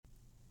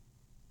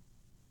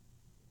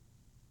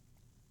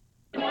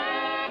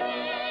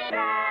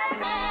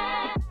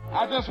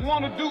I just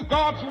want to do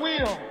God's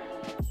will.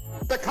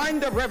 The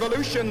kind of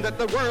revolution that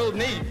the world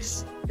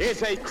needs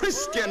is a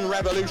Christian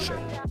revolution.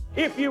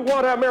 If you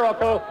want a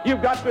miracle,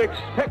 you've got to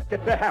expect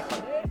it to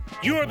happen.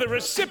 You are the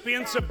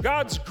recipients of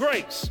God's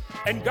grace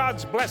and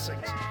God's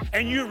blessings,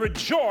 and you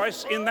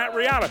rejoice in that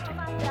reality.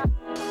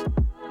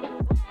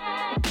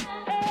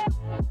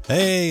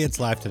 Hey, it's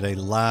Life Today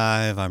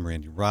Live. I'm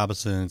Randy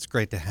Robison. It's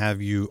great to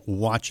have you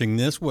watching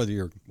this, whether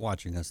you're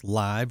watching us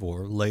live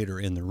or later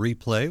in the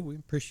replay. We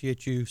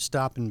appreciate you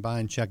stopping by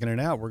and checking it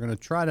out. We're going to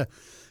try to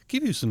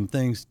give you some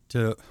things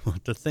to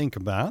think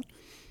about.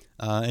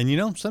 And you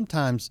know,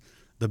 sometimes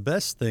the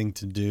best thing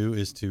to do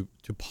is to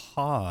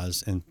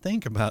pause and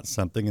think about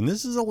something. And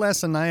this is a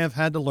lesson I have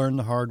had to learn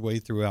the hard way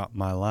throughout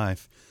my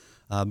life,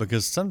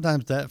 because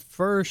sometimes that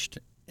first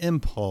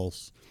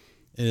impulse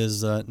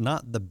is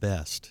not the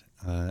best.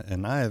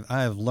 And I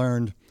have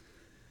learned,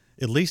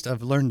 at least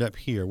I've learned up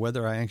here,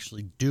 whether I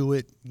actually do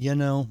it, you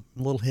know,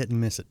 a little hit and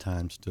miss at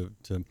times,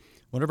 to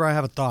whenever I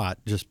have a thought,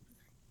 just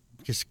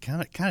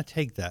kind of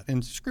take that.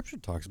 And Scripture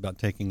talks about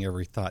taking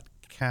every thought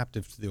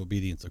captive to the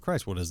obedience of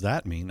Christ. What does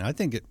that mean? I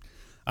think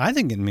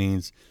it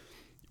means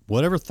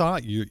whatever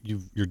thought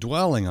you're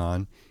dwelling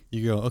on,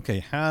 you go, okay,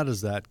 how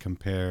does that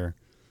compare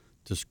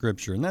to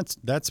Scripture? And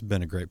that's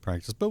been a great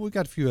practice. But we've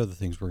got a few other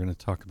things we're going to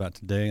talk about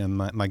today. And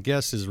my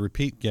guest is a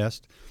repeat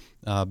guest,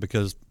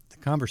 because the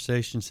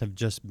conversations have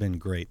just been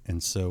great.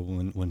 And so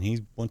when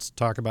he wants to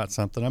talk about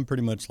something, I'm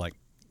pretty much like,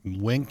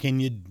 when can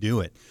you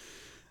do it?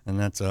 And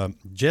that's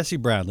Jesse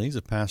Bradley. He's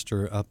a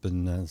pastor up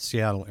in the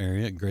Seattle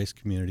area at Grace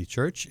Community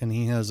Church, and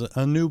he has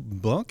a new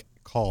book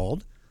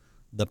called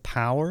The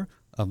Power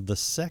of the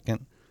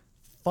Second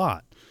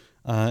Thought.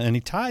 And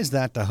he ties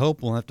that to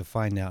hope. We'll have to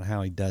find out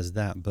how he does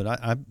that. But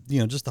I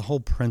just the whole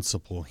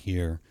principle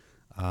here,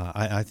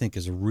 I think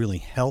is a really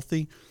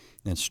healthy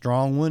and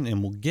strong one,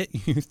 and will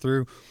get you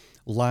through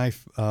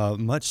life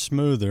much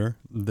smoother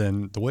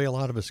than the way a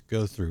lot of us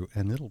go through.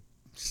 And it'll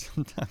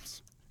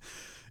sometimes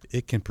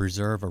it can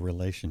preserve a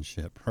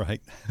relationship,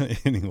 right?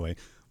 Anyway,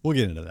 we'll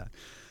get into that.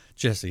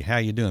 Jesse, how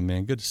you doing,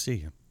 man? Good to see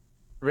you.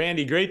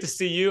 Randy, great to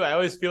see you. I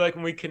always feel like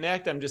when we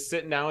connect, I'm just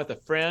sitting down with a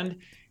friend,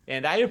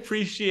 and I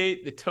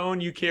appreciate the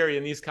tone you carry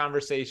in these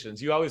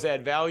conversations. You always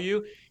add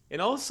value.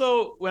 And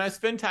also, when I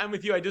spend time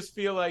with you, I just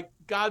feel like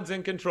God's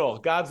in control.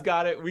 God's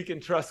got it. We can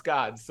trust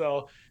God.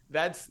 So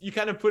you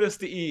kind of put us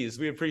to ease.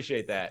 We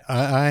appreciate that.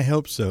 I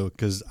hope so,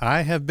 because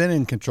I have been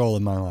in control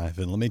of my life.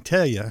 And let me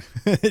tell you,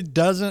 it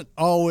doesn't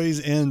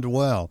always end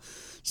well.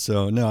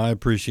 So, no, I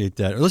appreciate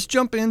that. Let's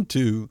jump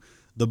into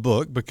the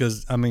book,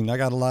 because, I mean, I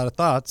got a lot of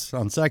thoughts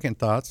on second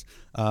thoughts,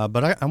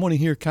 but I want to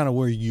hear kind of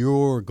where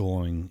you're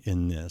going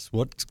in this.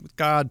 What's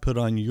God put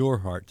on your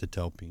heart to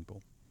tell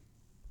people?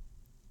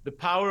 The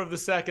power of the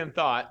second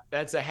thought,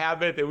 that's a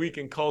habit that we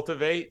can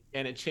cultivate,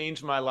 and it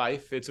changed my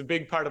life. It's a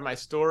big part of my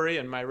story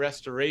and my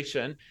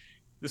restoration.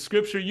 The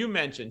scripture you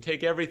mentioned,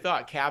 take every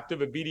thought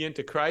captive, obedient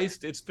to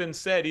Christ. It's been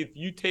said, if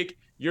you take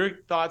your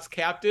thoughts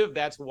captive,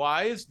 that's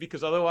wise,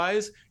 because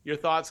otherwise your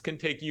thoughts can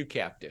take you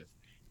captive.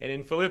 And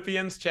in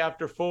Philippians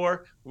chapter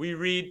 4, we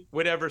read,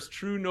 whatever's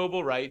true,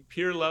 noble, right,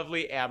 pure,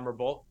 lovely,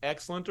 admirable,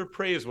 excellent, or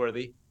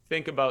praiseworthy,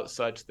 think about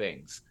such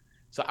things.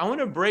 So I want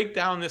to break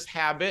down this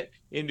habit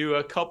into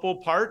a couple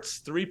parts,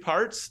 3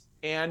 parts,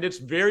 and it's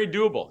very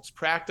doable. It's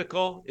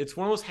practical. It's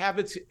one of those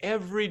habits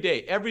every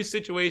day, every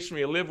situation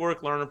where you live,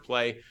 work, learn, or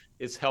play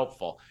is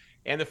helpful.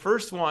 And the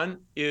first one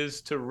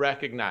is to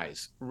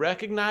recognize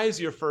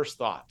your first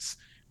thoughts.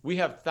 We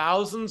have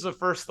thousands of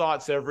first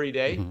thoughts every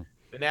day. Mm-hmm.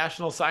 The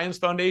National Science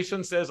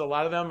Foundation says a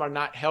lot of them are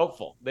not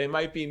helpful. They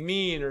might be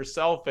mean or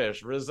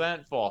selfish,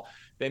 resentful.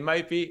 They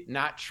might be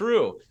not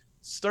true.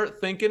 Start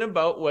thinking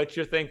about what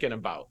you're thinking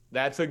about.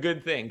 That's a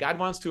good thing. God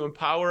wants to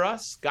empower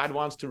us. God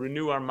wants to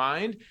renew our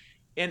mind.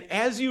 And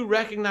as you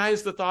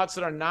recognize the thoughts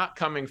that are not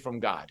coming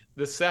from God,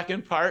 the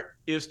second part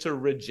is to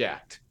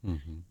reject.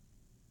 Mm-hmm.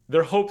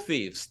 They're hope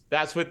thieves.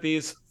 That's what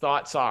these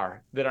thoughts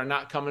are that are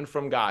not coming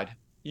from God.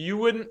 You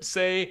wouldn't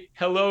say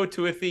hello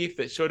to a thief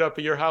that showed up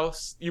at your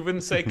house. You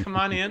wouldn't say, come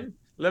on in.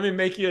 Let me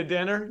make you a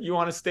dinner. You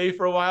want to stay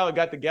for a while? I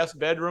got the guest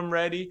bedroom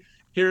ready.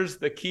 Here's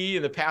the key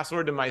and the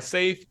password to my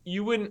safe.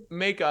 You wouldn't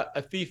make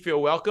a thief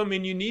feel welcome,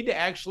 and you need to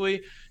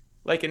actually,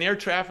 like an air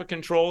traffic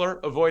controller,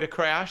 avoid a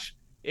crash,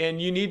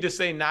 and you need to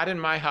say, not in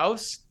my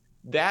house.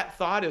 That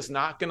thought is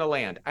not going to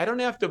land. I don't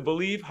have to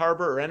believe,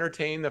 harbor, or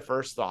entertain the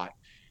first thought.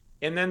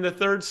 And then the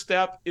third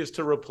step is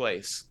to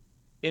replace.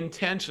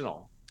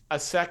 Intentional. A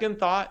second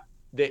thought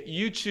that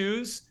you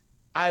choose.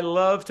 I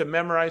love to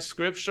memorize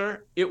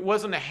scripture. It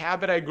wasn't a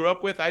habit I grew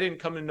up with. I didn't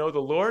come to know the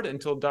Lord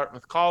until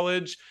Dartmouth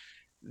College.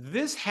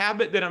 This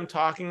habit that I'm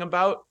talking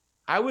about,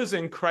 I was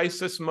in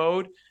crisis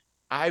mode.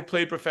 I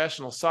played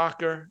professional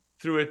soccer.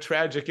 Through a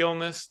tragic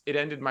illness, it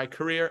ended my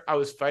career. I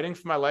was fighting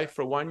for my life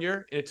for 1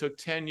 year, and it took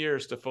 10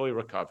 years to fully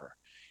recover.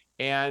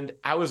 And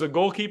I was a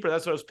goalkeeper.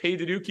 That's what I was paid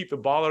to do, keep the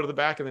ball out of the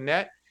back of the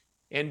net.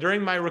 And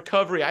during my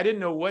recovery, I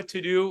didn't know what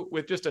to do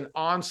with just an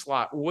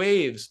onslaught,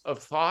 waves of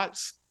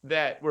thoughts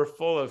that were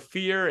full of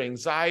fear,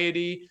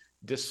 anxiety,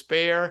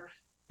 despair,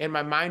 and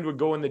my mind would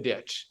go in the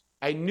ditch.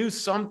 I knew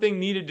something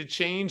needed to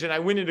change, and I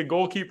went into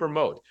goalkeeper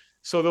mode.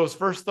 So those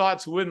first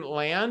thoughts wouldn't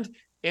land,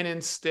 and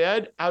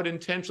instead I would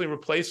intentionally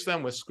replace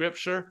them with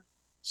scripture.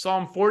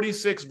 Psalm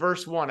 46,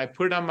 verse 1, I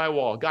put it on my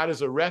wall. God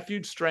is a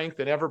refuge, strength,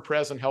 and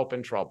ever-present help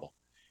in trouble.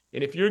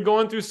 And if you're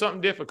going through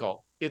something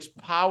difficult, it's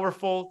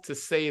powerful to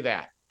say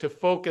that, to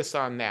focus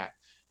on that,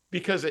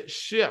 because it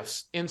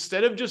shifts.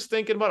 Instead of just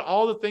thinking about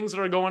all the things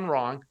that are going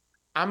wrong,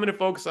 I'm going to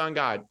focus on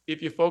God.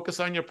 If you focus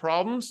on your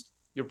problems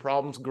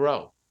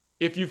grow.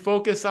 If you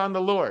focus on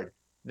the Lord,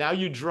 now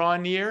you draw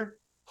near.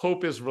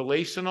 Hope is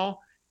relational,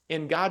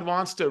 and God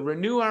wants to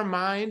renew our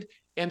mind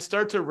and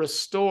start to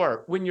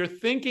restore. When your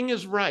thinking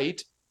is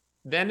right,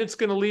 then it's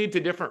going to lead to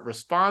different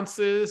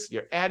responses,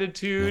 your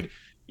attitude,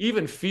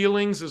 even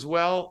feelings as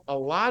well. A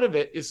lot of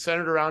it is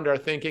centered around our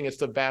thinking. It's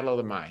the battle of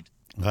the mind.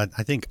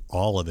 I think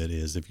all of it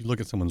is. If you look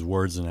at someone's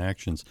words and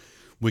actions,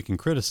 we can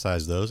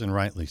criticize those, and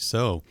rightly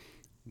so,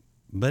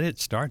 but it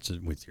starts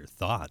with your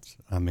thoughts.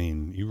 I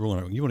mean, you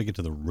want to get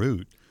to the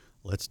root.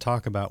 Let's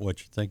talk about what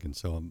you're thinking.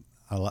 So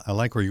I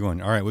like where you're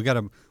going. All right, we got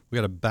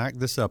to back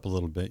this up a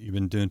little bit. You've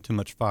been doing too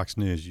much Fox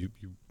News. You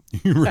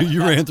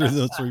ran through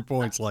those 3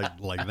 points like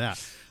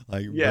that.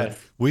 Yes.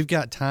 We've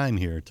got time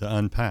here to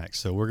unpack,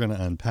 so we're going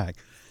to unpack.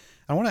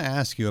 I want to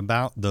ask you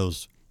about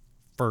those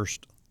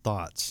first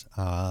thoughts.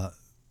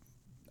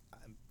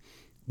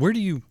 Where do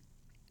you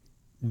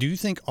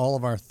think all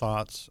of our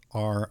thoughts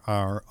are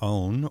our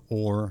own,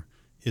 or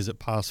is it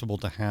possible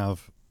to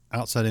have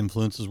outside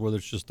influences, whether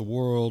it's just the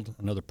world,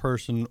 another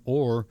person,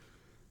 or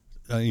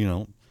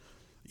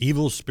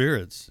evil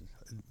spirits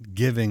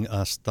giving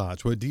us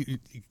thoughts? What do you?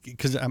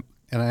 Because I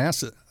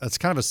asked it. It's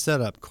kind of a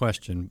setup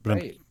question, but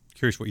right. I'm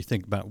curious what you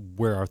think about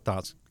where our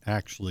thoughts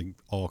actually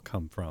all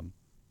come from.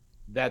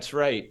 That's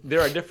right. There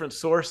are different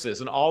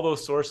sources, and all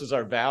those sources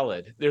are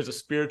valid. There's a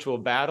spiritual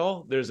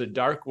battle. There's a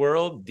dark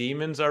world.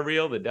 Demons are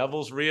real. The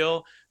devil's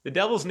real. The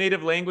devil's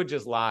native language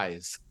is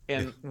lies.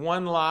 And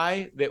one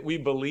lie that we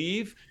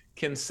believe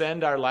can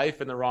send our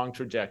life in the wrong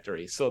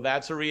trajectory. So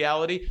that's a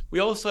reality. We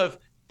also have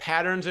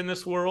patterns in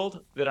this world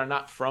that are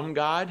not from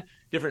God,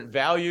 different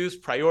values,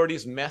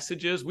 priorities,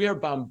 messages. We are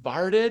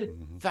bombarded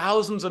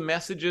thousands of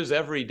messages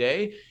every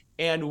day.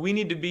 And we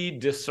need to be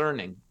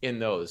discerning in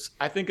those.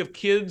 I think of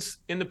kids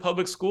in the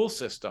public school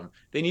system.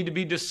 They need to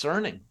be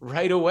discerning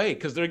right away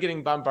because they're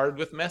getting bombarded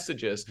with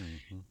messages.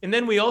 And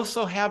then we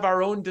also have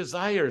our own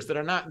desires that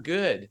are not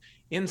good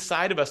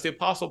inside of us. The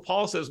Apostle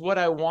Paul says, what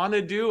I want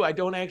to do, I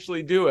don't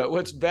actually do it.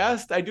 What's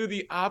best, I do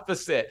the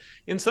opposite.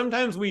 And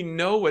sometimes we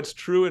know what's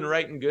true and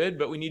right and good,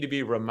 but we need to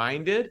be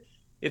reminded.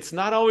 It's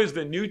not always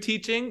the new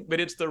teaching, but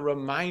it's the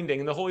reminding.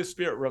 And the Holy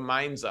Spirit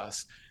reminds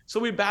us. So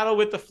we battle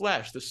with the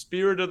flesh, the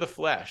spirit of the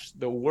flesh,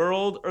 the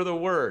world or the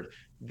word.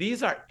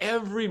 These are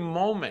every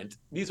moment.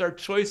 These are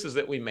choices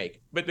that we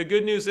make. But the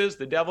good news is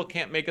the devil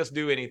can't make us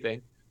do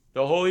anything.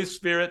 The Holy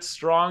Spirit's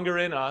stronger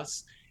in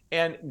us,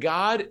 and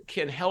God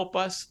can help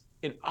us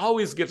and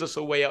always gives us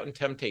a way out in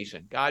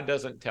temptation. God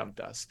doesn't tempt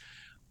us.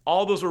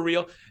 All those are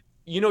real.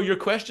 Your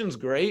question's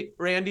great,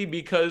 Randy,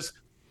 because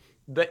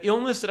the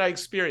illness that I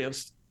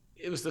experienced,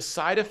 it was the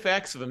side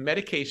effects of a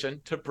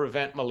medication to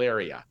prevent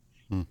malaria.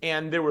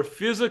 And there were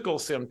physical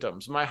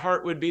symptoms. My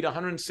heart would beat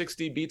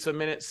 160 beats a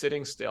minute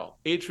sitting still,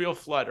 atrial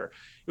flutter.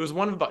 It was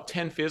one of about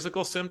 10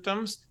 physical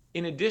symptoms.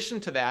 In addition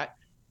to that,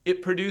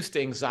 it produced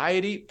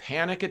anxiety,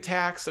 panic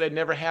attacks that I'd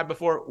never had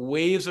before,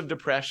 waves of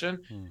depression.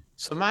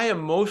 So my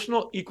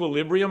emotional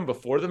equilibrium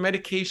before the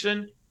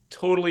medication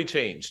totally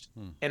changed.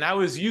 And I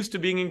was used to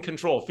being in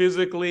control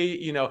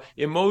physically,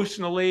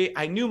 emotionally.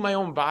 I knew my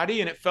own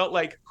body, and it felt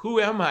like, who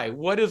am I?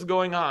 What is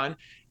going on?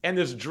 And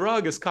this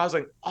drug is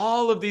causing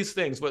all of these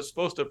things. What's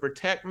supposed to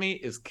protect me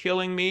is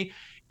killing me.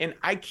 And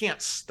I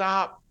can't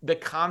stop the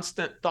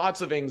constant thoughts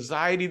of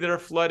anxiety that are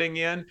flooding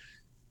in.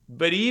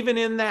 But even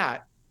in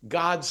that,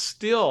 God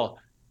still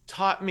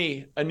taught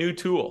me a new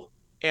tool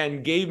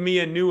and gave me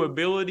a new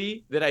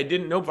ability that I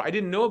didn't know. I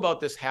didn't know about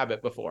this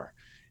habit before.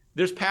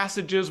 There's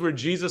passages where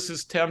Jesus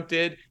is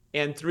tempted,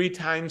 and 3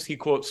 times he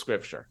quotes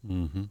scripture.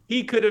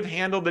 He could have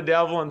handled the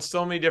devil in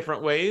so many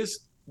different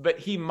ways, but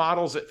he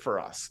models it for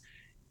us.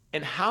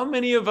 And how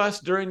many of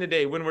us during the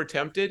day when we're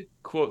tempted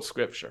quote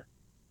scripture?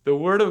 The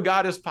word of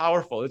God is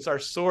powerful. It's our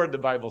sword, the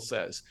Bible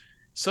says.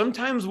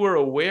 Sometimes we're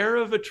aware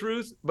of a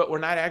truth, but we're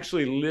not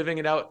actually living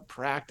it out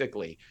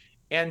practically.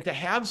 And to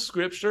have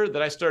scripture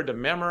that I started to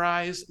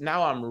memorize,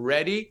 now I'm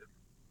ready.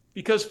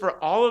 Because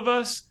for all of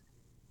us,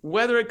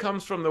 whether it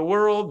comes from the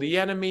world, the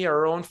enemy, or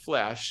our own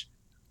flesh,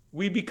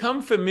 we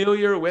become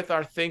familiar with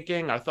our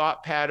thinking, our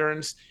thought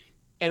patterns,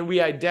 and we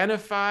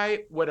identify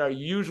what our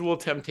usual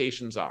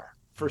temptations are.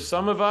 For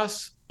some of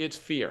us, it's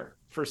fear.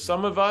 For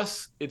some of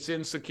us, it's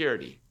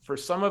insecurity. For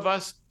some of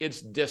us,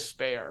 it's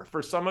despair.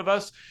 For some of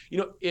us,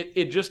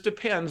 it just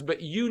depends, but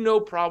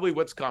probably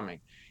what's coming.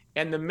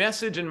 And the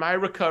message in my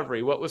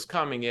recovery, what was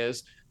coming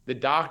is, the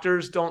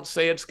doctors don't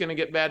say it's going to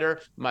get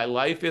better. My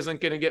life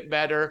isn't going to get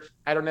better.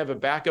 I don't have a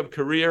backup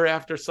career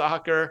after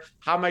soccer.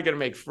 How am I going to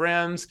make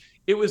friends?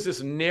 It was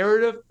this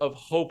narrative of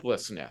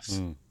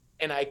hopelessness.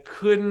 And I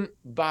couldn't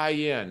buy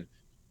in.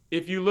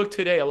 If you look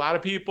today, a lot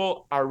of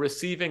people are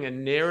receiving a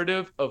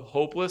narrative of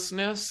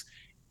hopelessness,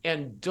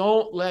 and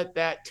don't let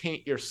that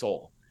taint your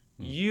soul.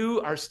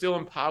 You are still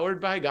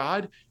empowered by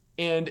God,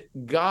 and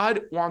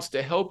God wants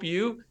to help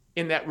you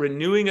in that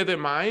renewing of the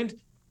mind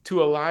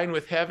to align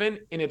with heaven.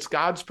 And it's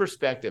God's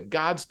perspective,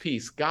 God's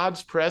peace,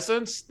 God's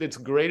presence that's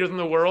greater than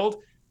the world.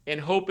 And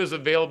hope is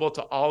available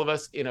to all of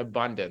us in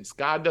abundance.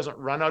 God doesn't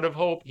run out of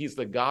hope. He's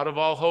the God of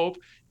all hope,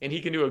 and he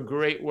can do a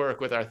great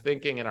work with our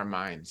thinking and our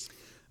minds.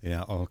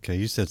 Yeah, okay.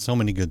 You said so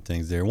many good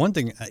things there. One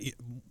thing,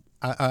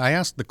 I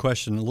asked the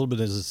question a little bit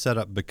as a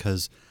setup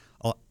because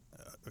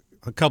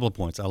a couple of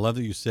points. I love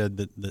that you said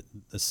that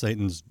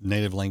Satan's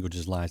native language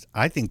is lies.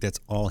 I think that's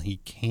all he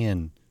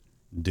can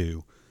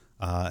do.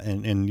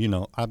 And you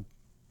know,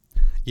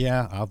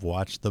 I've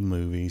watched the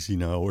movies, you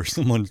know, where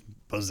someone's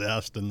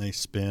possessed and they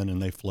spin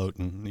and they float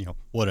and, you know,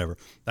 whatever.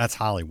 That's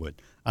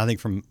Hollywood. I think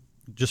from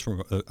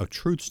a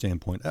truth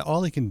standpoint,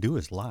 all he can do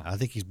is lie. I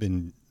think he's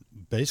been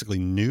basically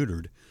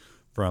neutered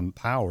from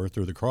power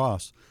through the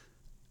cross.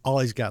 All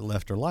he's got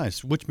left are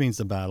lies, which means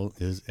the battle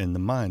is in the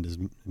mind, as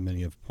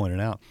many have pointed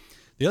out.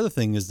 The other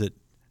thing is that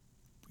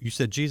you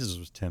said Jesus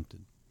was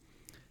tempted.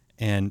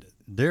 And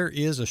there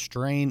is a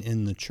strain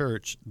in the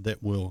church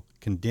that will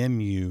condemn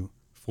you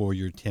for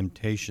your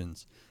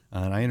temptations.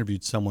 And I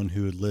interviewed someone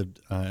who had lived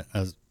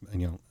as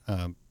you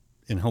know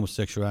in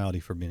homosexuality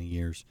for many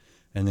years,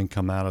 and then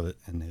come out of it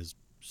and has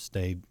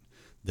stayed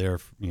there,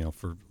 you know,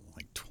 for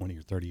like 20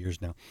 or 30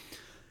 years now.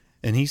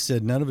 And he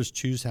said, none of us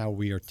choose how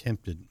we are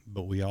tempted,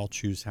 but we all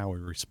choose how we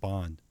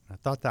respond. I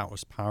thought that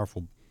was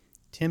powerful.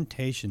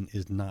 Temptation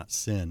is not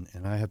sin,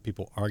 and I have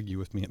people argue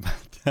with me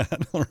about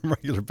that on a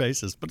regular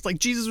basis. But it's like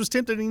Jesus was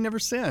tempted and he never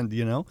sinned,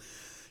 you know?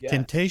 Yeah.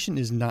 Temptation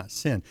is not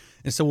sin.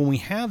 And so when we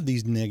have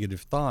these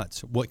negative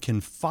thoughts, what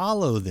can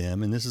follow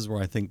them, and this is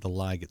where I think the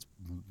lie gets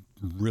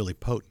really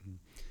potent,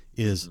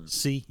 is,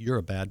 see, you're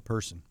a bad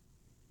person.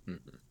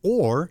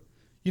 Or,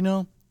 you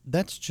know,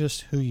 that's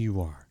just who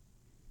you are.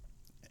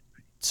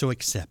 So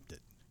accept it,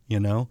 you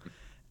know?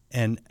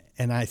 And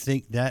I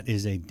think that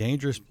is a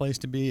dangerous place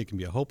to be. It can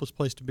be a hopeless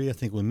place to be. I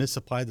think we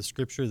misapply the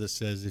scripture that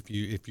says if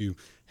you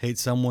hate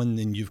someone,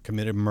 then you've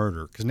committed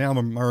murder, because now I'm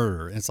a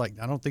murderer. And it's like,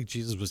 I don't think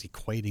Jesus was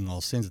equating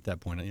all sins at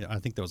that point. I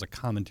think that was a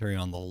commentary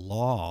on the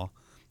law,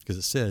 because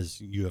it says,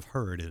 you have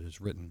heard, it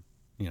is written,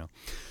 you know?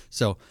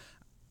 So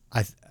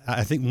I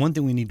think one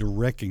thing we need to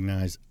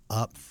recognize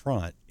up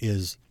front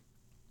is,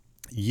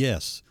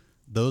 yes,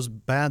 those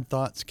bad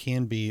thoughts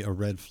can be a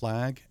red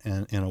flag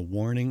and a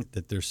warning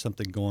that there's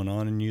something going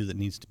on in you that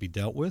needs to be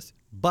dealt with,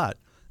 but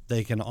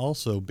they can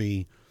also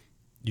be,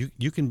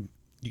 you can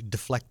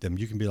deflect them.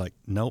 You can be like,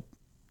 nope,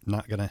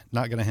 not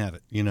gonna have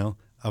it, you know?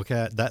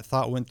 Okay, that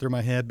thought went through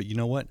my head, but you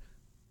know what?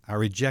 I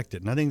reject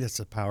it. And I think that's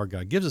the power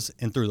God gives us,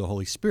 and through the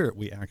Holy Spirit,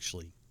 we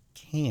actually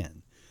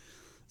can.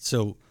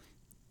 So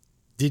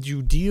did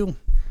you deal,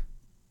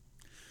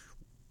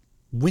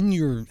 when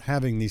you're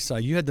having these,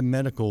 you had the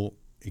medical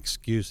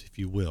excuse, if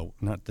you will,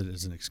 not that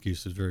it's an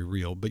excuse, it's very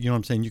real, but you know what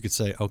I'm saying? You could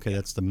say, okay,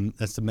 that's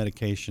the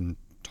medication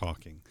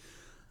talking.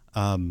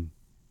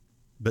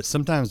 But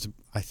sometimes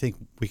I think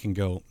we can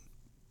go,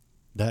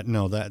 that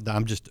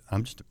I'm just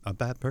a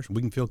bad person.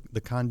 We can feel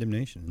the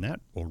condemnation, and that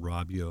will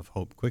rob you of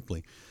hope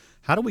quickly.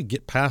 How do we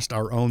get past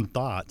our own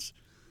thoughts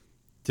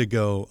to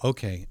go,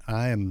 okay,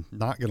 I am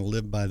not going to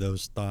live by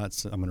those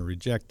thoughts. I'm going to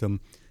reject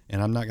them,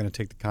 and I'm not going to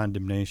take the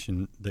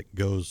condemnation that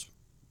goes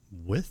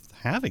with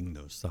having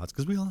those thoughts,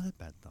 because we all have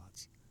bad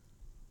thoughts.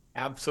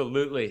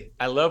 Absolutely.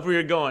 I love where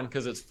you're going,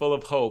 because it's full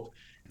of hope.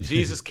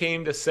 Jesus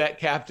came to set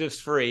captives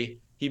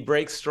free. He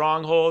breaks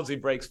strongholds. He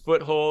breaks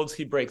footholds.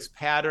 He breaks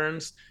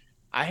patterns.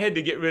 I had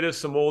to get rid of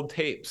some old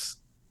tapes.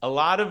 A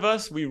lot of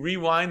us, we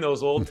rewind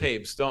those old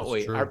tapes, don't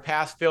we? True. Our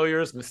past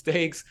failures,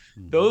 mistakes,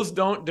 those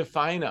don't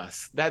define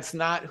us. That's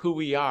not who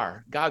we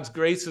are. God's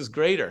grace is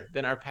greater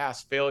than our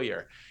past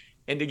failure.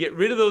 And to get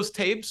rid of those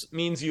tapes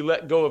means you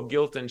let go of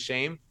guilt and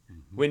shame.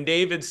 When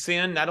David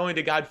sinned, not only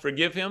did God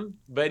forgive him,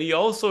 but he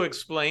also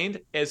explained,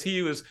 as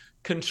he was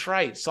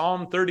contrite,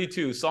 Psalm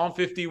 32, Psalm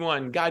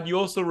 51, God, you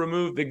also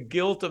removed the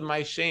guilt of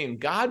my shame.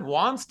 God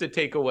wants to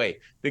take away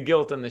the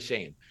guilt and the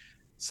shame.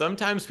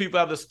 Sometimes people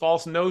have this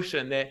false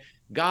notion that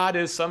God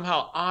is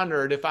somehow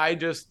honored if I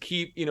just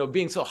keep,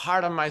 being so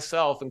hard on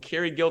myself and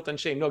carry guilt and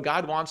shame. No,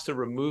 God wants to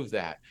remove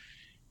that.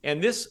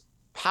 And this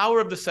power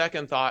of the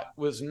second thought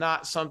was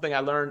not something I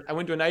learned. I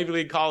went to an Ivy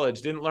League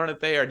college, didn't learn it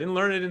there, didn't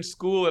learn it in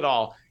school at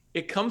all.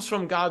 It comes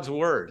from God's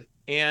word,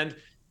 and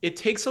it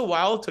takes a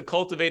while to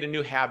cultivate a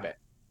new habit.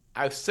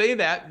 I say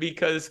that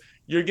because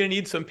you're going to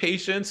need some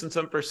patience and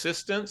some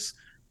persistence.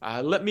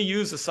 Let me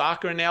use the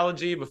soccer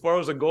analogy. Before I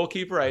was a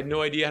goalkeeper, I had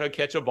no idea how to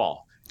catch a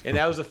ball. And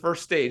that was the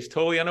first stage,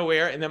 totally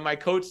unaware. And then my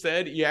coach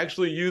said, you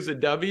actually use a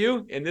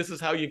W, and this is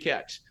how you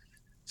catch.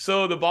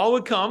 So the ball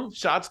would come,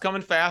 shots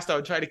coming fast. I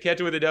would try to catch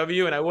it with a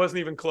W, and I wasn't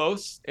even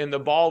close, and the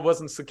ball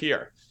wasn't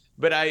secure.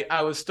 But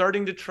I was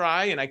starting to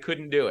try, and I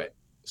couldn't do it.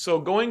 So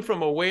going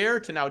from aware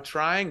to now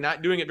trying,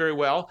 not doing it very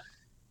well,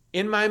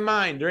 In my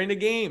mind during the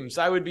games,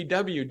 I would be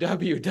W,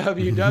 W,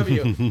 W,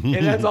 W.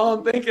 And that's all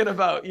I'm thinking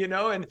about,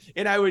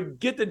 and I would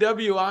get the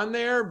W on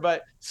there,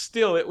 but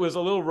still it was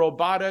a little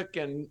robotic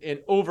and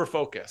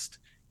over-focused.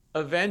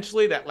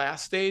 Eventually, that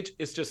last stage,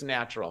 it's just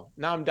natural.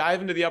 Now I'm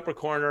diving to the upper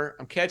corner,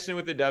 I'm catching it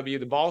with the W,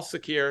 the ball's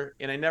secure,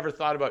 and I never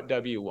thought about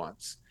W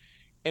once.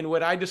 And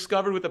what I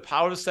discovered with the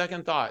power of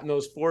second thought in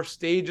those 4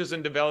 stages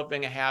in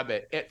developing a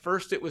habit, at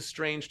first it was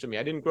strange to me.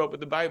 I didn't grow up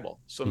with the Bible.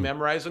 So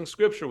memorizing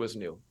scripture was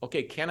new.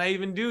 Okay, can I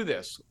even do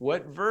this?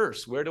 What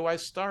verse? Where do I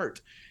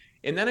start?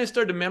 And then I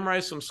started to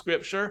memorize some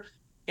scripture,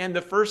 and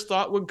the first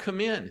thought would come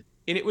in.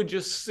 And it would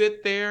just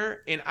sit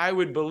there, and I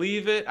would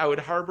believe it. I would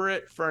harbor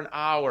it for an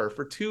hour,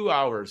 for 2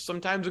 hours.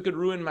 Sometimes it could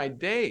ruin my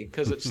day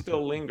because it's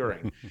still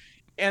lingering.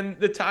 And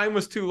the time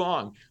was too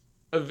long.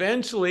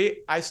 Eventually,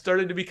 I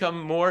started to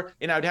become more,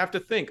 and I would have to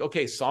think,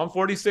 okay, Psalm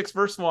 46,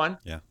 verse 1,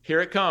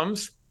 here it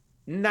comes.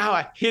 Now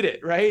I hit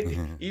it, right?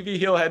 E.V.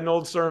 Hill had an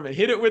old sermon,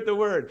 hit it with the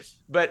word.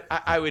 But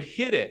I would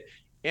hit it.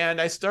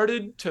 And I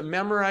started to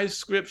memorize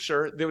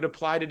scripture that would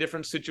apply to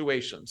different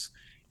situations.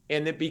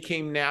 And it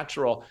became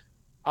natural.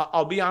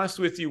 I'll be honest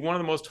with you, one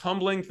of the most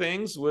humbling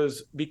things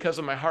was because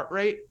of my heart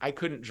rate, I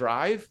couldn't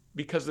drive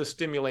because of the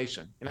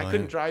stimulation. And I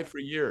couldn't drive for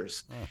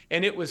years.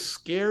 And it was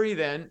scary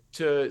then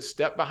to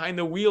step behind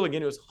the wheel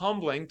again. It was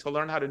humbling to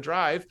learn how to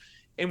drive.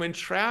 And when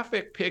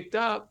traffic picked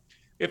up,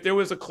 if there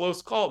was a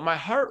close call, my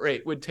heart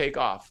rate would take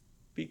off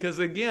because,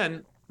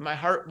 again, my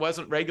heart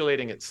wasn't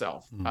regulating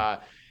itself.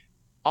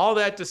 All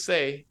that to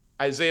say,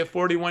 Isaiah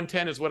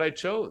 41:10 is what I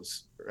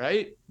chose.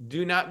 Right?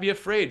 Do not be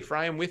afraid, for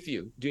I am with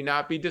you. Do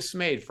not be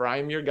dismayed, for I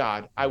am your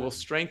God. I will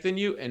strengthen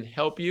you and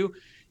help you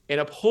and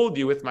uphold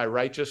you with my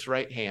righteous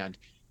right hand.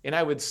 And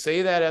I would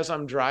say that as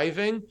I'm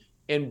driving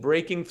and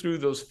breaking through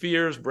those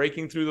fears,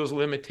 breaking through those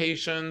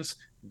limitations.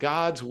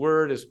 God's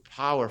word is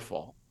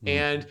powerful.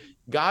 And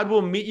God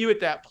will meet you at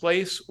that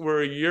place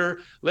where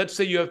let's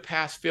say you have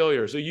past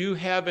failures or you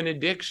have an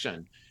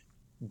addiction.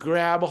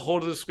 Grab a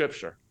hold of the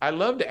scripture. I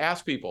love to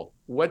ask people,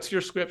 what's your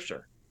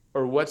scripture?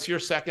 Or what's your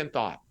second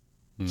thought?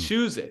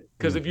 Choose it,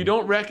 because if you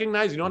don't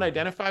recognize, you don't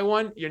identify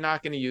one, you're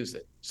not going to use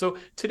it. So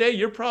today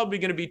you're probably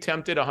going to be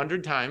tempted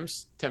 100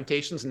 times.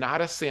 Temptation's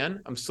not a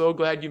sin. I'm so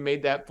glad you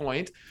made that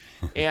point.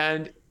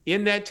 And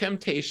in that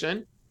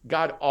temptation,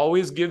 God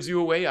always gives you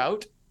a way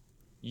out.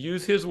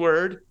 Use his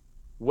word.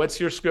 What's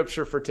your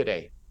scripture for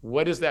today?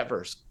 What is that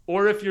verse?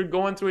 Or if you're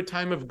going through a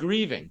time of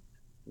grieving,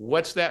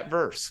 what's that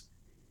verse?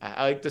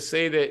 I like to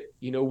say that,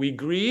 we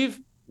grieve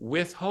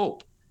with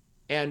hope.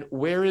 And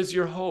where is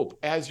your hope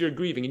as you're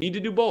grieving? You need to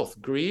do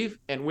both, grieve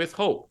and with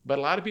hope. But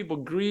a lot of people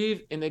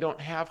grieve and they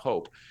don't have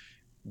hope.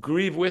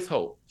 Grieve with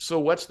hope. So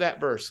what's that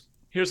verse?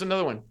 Here's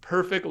another one.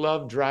 Perfect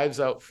love drives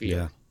out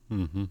fear.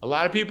 A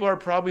lot of people are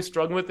probably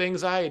struggling with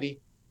anxiety,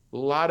 a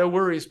lot of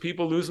worries,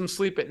 people losing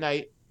sleep at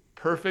night.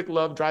 Perfect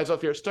love drives out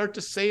fear. Start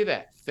to say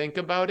that. Think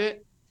about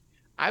it.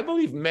 I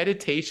believe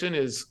meditation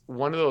is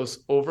one of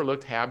those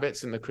overlooked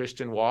habits in the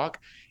Christian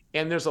walk.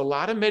 And there's a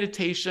lot of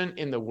meditation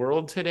in the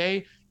world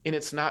today, and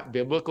it's not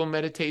biblical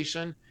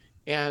meditation.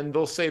 And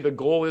they'll say the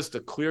goal is to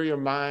clear your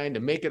mind,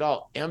 to make it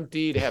all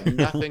empty, to have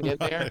nothing in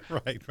there.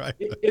 Right.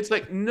 It's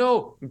like,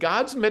 no,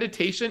 God's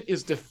meditation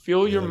is to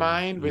fill your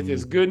mind with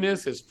his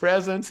goodness, his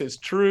presence, his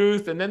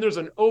truth. And then there's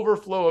an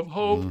overflow of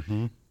hope.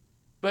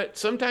 But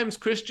sometimes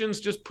Christians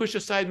just push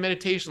aside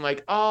meditation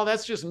like, oh,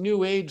 that's just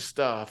new age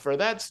stuff, or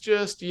that's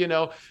just,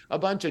 a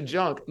bunch of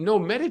junk. No,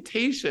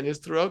 meditation is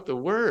throughout the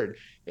word.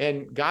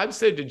 And God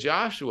said to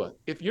Joshua,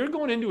 if you're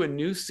going into a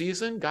new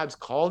season, God's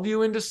called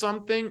you into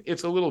something,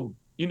 it's a little,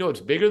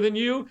 it's bigger than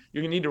you,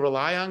 you're going to need to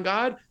rely on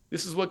God.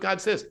 This is what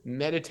God says,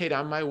 meditate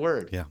on my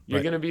word.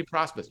 You're going to be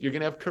prosperous. You're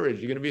going to have courage.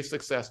 You're going to be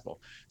successful.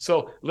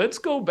 So let's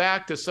go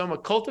back to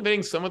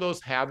cultivating some of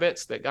those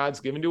habits that God's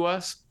given to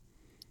us,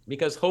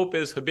 because hope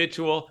is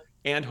habitual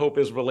and hope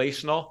is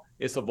relational.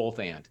 It's a both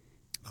and.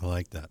 I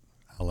like that.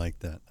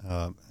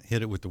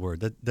 Hit it with the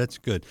word. That's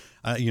good.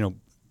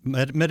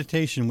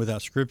 Meditation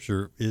without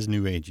scripture is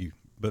new agey,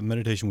 but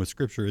meditation with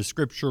scripture is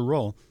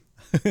scriptural.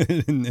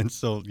 and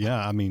so,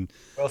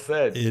 well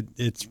said.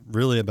 It's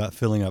really about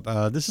filling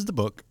up. This is the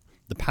book,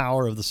 The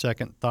Power of the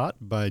Second Thought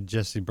by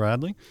Jesse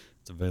Bradley.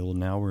 It's available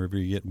now wherever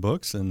you get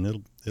books,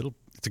 and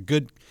he's a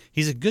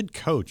good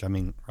coach.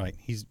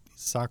 He's a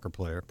soccer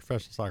player,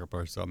 professional soccer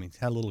player. So, he's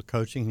had a little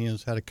coaching. He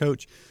knows how to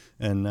coach,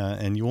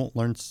 and you won't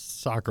learn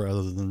soccer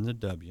other than the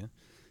W.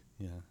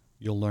 Yeah.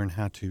 You'll learn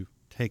how to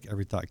take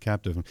every thought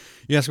captive.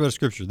 You ask about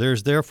scripture.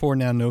 There's therefore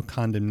now no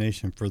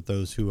condemnation for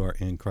those who are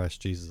in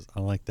Christ Jesus.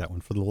 I like that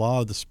one. For the law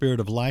of the Spirit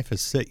of life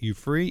has set you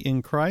free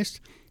in Christ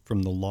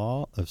from the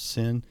law of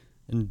sin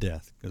and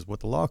death. Because what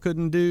the law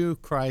couldn't do,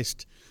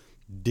 Christ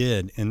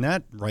did. And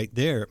that right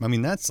there,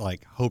 that's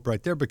like hope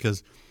right there,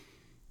 because,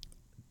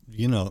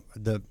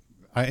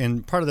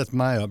 and part of that's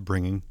my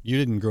upbringing. You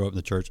didn't grow up in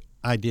the church.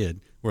 I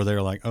did. Where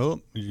they're like, oh,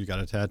 you got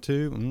a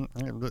tattoo?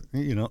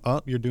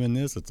 Oh, you're doing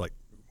this. It's like,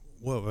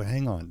 whoa,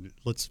 hang on.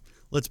 Let's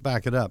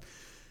back it up.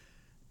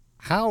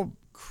 How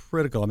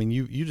critical,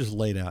 you just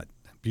laid out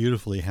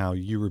beautifully how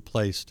you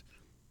replaced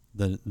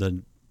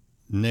the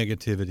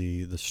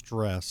negativity, the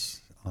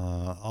stress,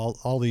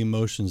 all the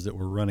emotions that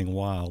were running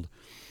wild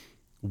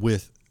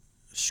with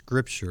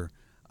Scripture.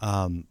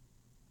 I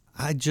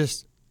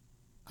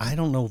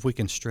don't know if we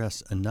can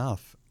stress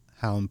enough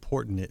how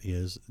important it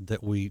is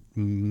that we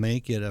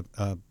make it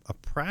a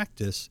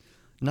practice,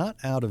 not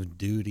out of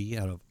duty,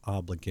 out of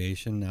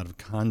obligation, out of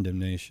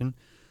condemnation,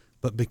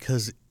 but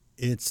because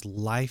it's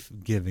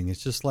life-giving.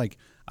 It's just like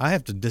I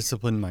have to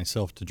discipline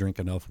myself to drink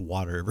enough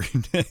water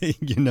every day,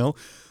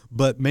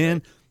 But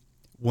man,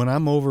 when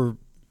I'm over,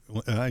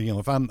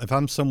 if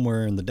I'm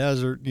somewhere in the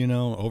desert,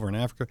 over in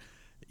Africa,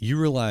 you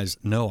realize,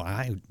 no,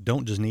 I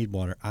don't just need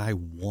water. I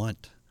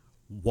want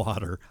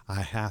water.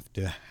 I have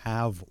to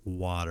have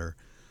water.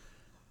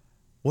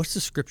 What's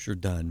the Scripture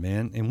done,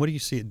 man? And what do you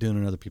see it doing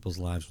in other people's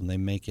lives when they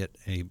make it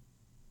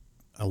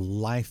a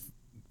life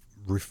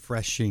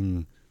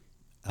refreshing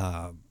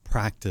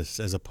practice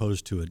as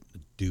opposed to a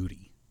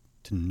duty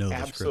to know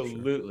the Scripture?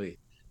 Absolutely.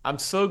 I'm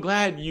so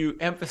glad you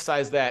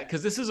emphasized that,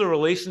 because this is a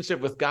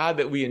relationship with God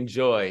that we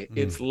enjoy.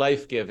 It's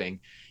life-giving.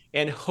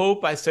 And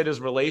hope, I said,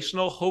 is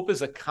relational. Hope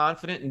is a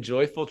confident and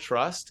joyful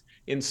trust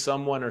in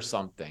someone or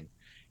something.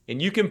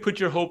 And you can put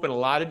your hope in a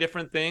lot of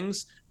different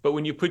things, but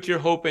when you put your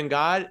hope in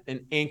God,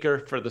 an anchor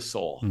for the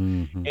soul.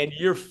 Mm-hmm. And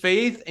your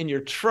faith and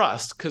your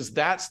trust, because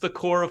that's the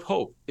core of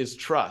hope, is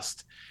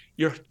trust.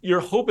 Your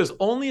hope is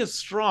only as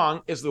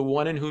strong as the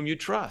one in whom you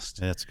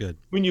trust. That's good.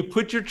 When you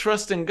put your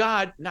trust in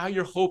God, now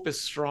your hope is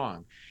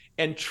strong.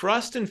 And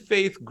trust and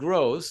faith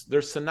grows,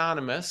 they're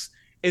synonymous,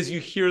 as you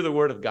hear the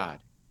word of God,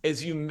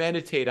 as you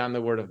meditate on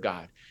the word of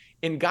God.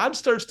 And God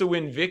starts to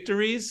win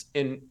victories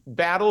in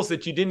battles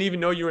that you didn't even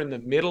know you were in the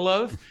middle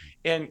of.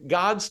 And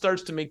God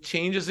starts to make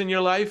changes in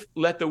your life.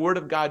 Let the word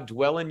of God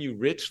dwell in you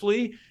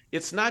richly.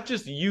 It's not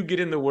just you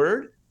get in the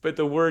word, but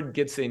the word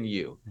gets in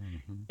you.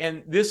 Mm-hmm.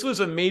 And this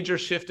was a major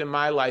shift in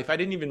my life. I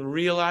didn't even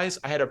realize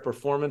I had a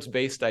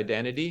performance-based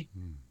identity.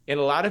 And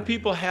a lot of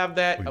people have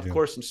that, of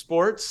course, in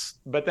sports,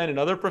 but then in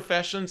other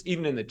professions,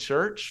 even in the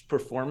church,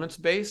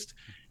 performance-based.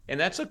 And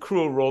that's a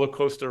cruel roller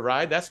coaster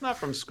ride. That's not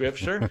from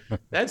Scripture.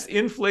 That's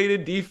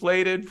inflated,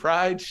 deflated,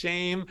 pride,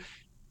 shame.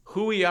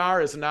 Who we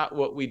are is not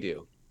what we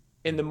do.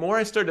 And the more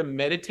I started to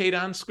meditate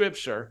on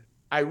Scripture,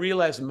 I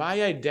realized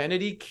my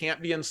identity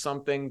can't be in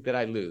something that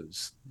I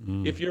lose.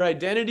 If your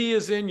identity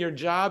is in your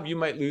job, you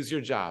might lose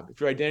your job. If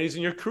your identity is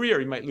in your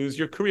career, you might lose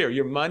your career.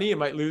 Your money, you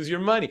might lose your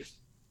money.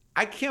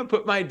 I can't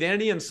put my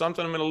identity in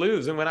something I'm going to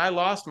lose. And when I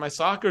lost my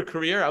soccer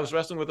career, I was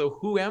wrestling with,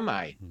 who am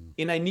I?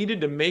 And I needed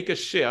to make a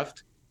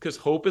shift, because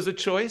hope is a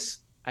choice,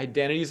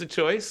 identity is a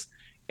choice.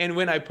 And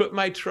when I put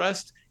my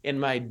trust in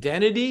my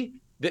identity,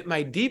 that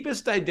my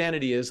deepest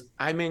identity is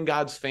I'm in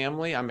God's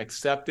family, I'm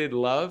accepted,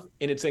 loved,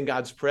 and it's in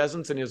God's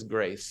presence and his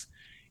grace.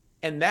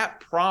 And that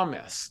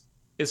promise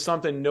is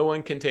something no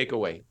one can take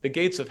away. The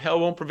gates of hell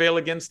won't prevail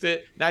against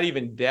it. Not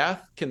even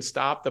death can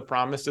stop the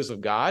promises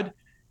of God.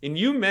 And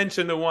you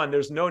mentioned the one,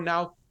 there's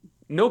no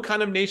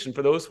condemnation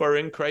for those who are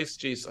in Christ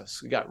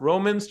Jesus. We got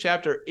Romans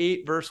chapter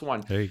 8, verse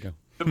 1. There you go.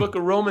 The book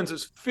of Romans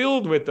is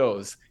filled with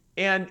those.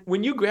 And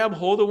when you grab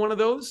hold of one of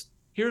those,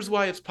 here's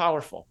why it's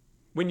powerful.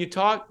 When you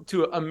talk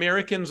to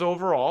Americans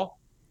overall,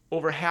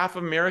 over half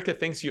of America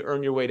thinks you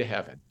earn your way to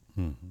heaven.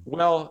 Mm-hmm.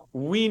 Well,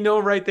 we know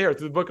right there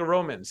through the book of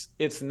Romans,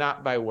 it's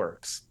not by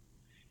works.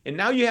 And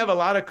now you have a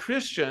lot of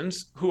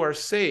Christians who are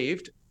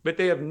saved, but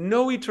they have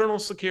no eternal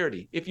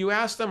security. If you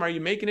ask them, are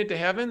you making it to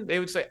heaven? They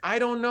would say, I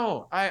don't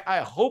know. I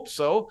hope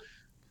so.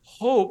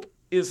 Hope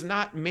is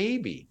not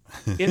maybe.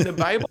 In the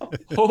Bible,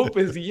 hope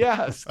is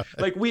yes.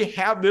 Like, we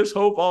have this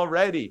hope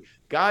already.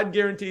 God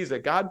guarantees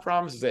it. God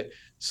promises it.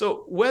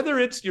 So whether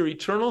it's your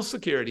eternal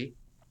security,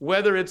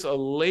 whether it's a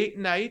late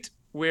night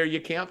where you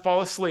can't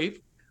fall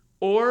asleep,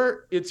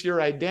 or it's your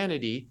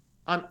identity,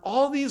 on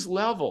all these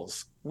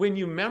levels, when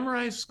you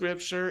memorize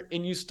Scripture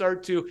and you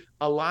start to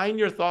align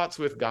your thoughts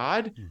with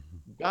God,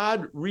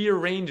 God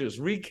rearranges,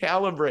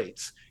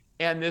 recalibrates,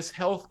 and this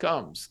health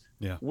comes.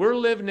 Yeah. We're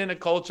living in a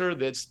culture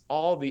that's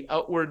all the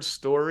outward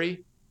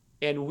story,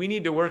 and we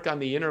need to work on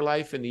the inner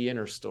life and the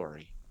inner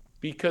story,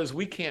 because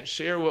we can't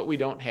share what we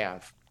don't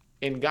have.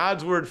 And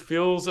God's word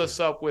fills us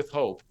up with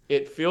hope.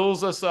 It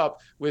fills us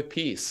up with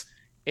peace,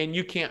 and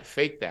you can't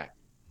fake that.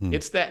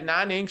 It's that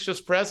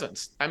non-anxious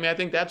presence. I mean, I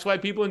think that's why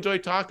people enjoy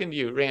talking to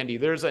you, Randy.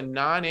 There's a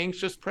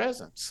non-anxious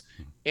presence,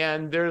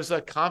 and there's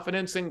a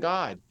confidence in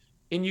God,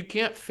 and you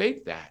can't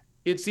fake that.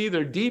 It's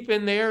either deep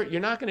in there. You're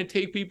not going to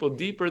take people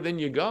deeper than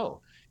you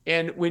go.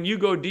 And when you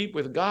go deep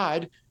with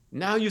God,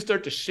 now you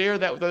start to share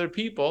that with other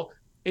people.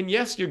 And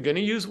yes, you're going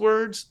to use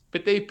words,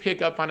 but they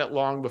pick up on it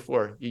long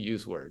before you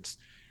use words.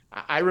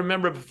 I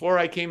remember before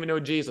I came to know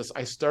Jesus,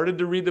 I started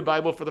to read the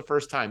Bible for the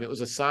first time. It was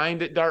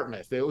assigned at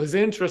Dartmouth. It was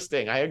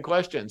interesting. I had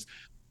questions.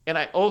 And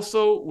I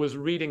also was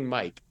reading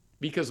Mike,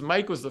 because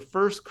Mike was the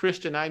first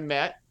Christian I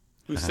met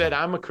who said,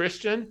 I'm a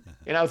Christian,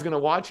 and I was going to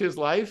watch his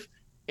life.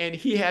 And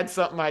he had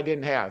something I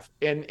didn't have.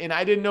 And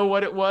I didn't know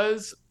what it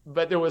was,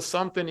 but there was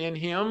something in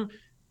him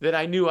that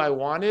I knew I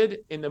wanted.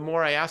 And the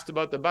more I asked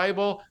about the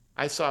Bible,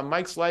 I saw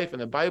Mike's life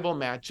and the Bible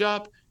match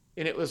up.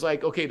 And it was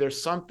like, okay,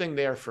 there's something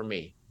there for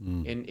me.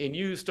 And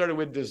you started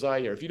with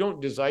desire. If you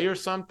don't desire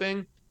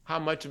something, how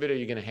much of it are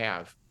you going to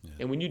have? Yeah.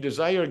 And when you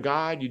desire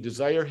God, you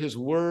desire his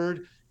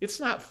word. It's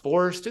not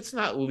forced. It's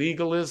not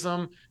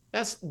legalism.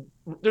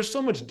 There's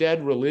so much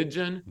dead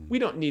religion. We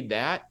don't need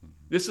that.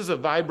 This is a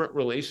vibrant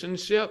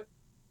relationship,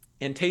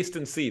 and taste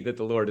and see that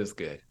the Lord is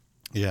good.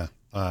 Yeah.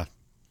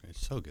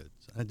 It's so good.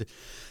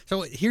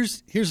 So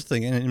here's the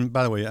thing, and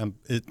by the way,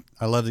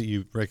 I love that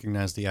you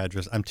recognize the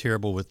address. I'm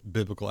terrible with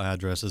biblical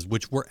addresses,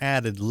 which were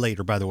added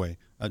later, by the way.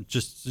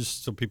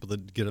 Just so people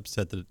that get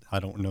upset that I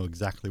don't know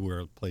exactly where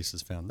a place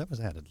is found, that was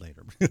added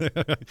later.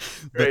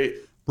 Right.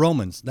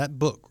 Romans, that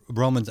book,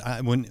 Romans.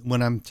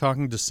 When I'm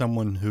talking to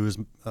someone who is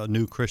a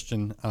new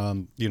Christian,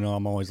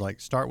 I'm always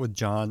like, start with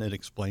John. It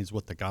explains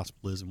what the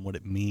gospel is and what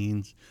it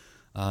means,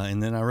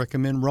 and then I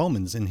recommend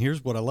Romans. And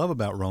here's what I love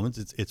about Romans: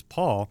 it's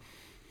Paul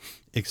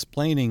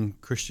explaining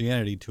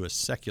Christianity to a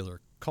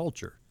secular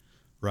culture,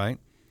 right?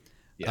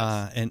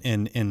 Yes.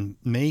 And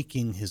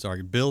making his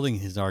argument, building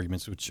his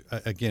arguments, which,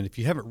 again, if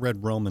you haven't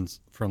read Romans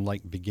from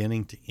like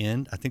beginning to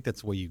end, I think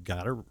that's the way you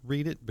got to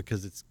read it,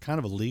 because it's kind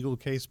of a legal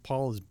case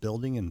Paul is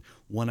building, and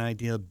one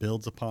idea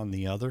builds upon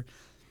the other.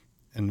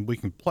 And we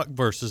can pluck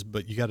verses,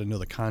 but you got to know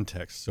the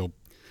context. So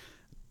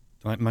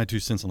my 2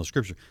 cents on the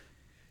scripture.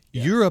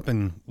 Yeah. Europe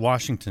and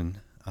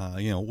Washington,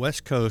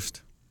 West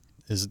Coast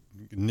is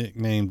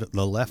nicknamed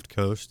the left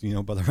coast,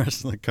 by the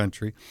rest of the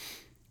country.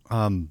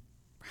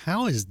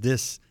 How is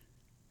this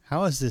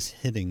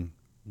hitting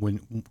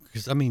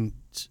because I mean,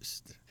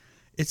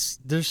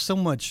 there's so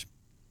much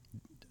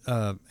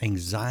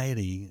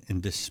anxiety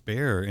and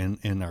despair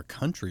in our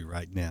country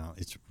right now.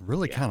 It's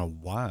really kind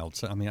of wild.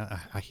 So I mean,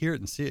 I hear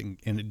it and see it,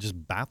 and it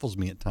just baffles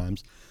me at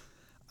times.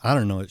 I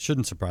don't know. It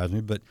shouldn't surprise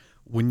me, but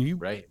when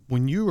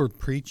you were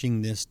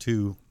preaching this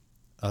to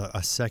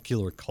a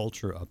secular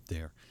culture up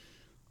there,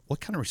 what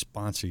kind of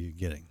response are you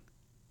getting?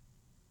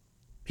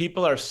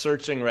 People are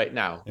searching right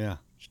now. Yeah.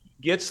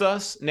 Gets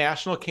Us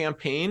national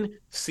campaign,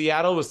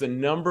 Seattle was the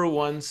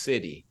 #1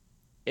 city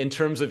in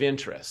terms of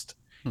interest.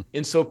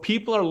 And so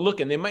people are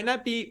looking. They might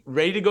not be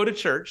ready to go to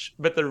church,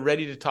 but they're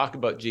ready to talk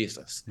about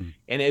Jesus.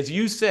 And as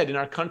you said, in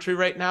our country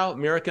right now,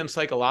 American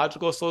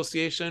Psychological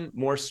Association,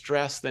 more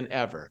stress than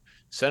ever.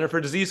 Center for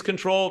Disease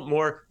Control,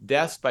 more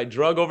deaths by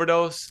drug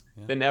overdose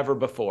than ever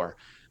before.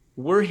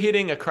 We're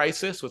hitting a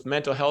crisis with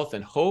mental health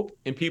and hope,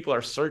 and people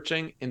are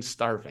searching and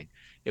starving.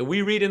 And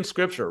we read in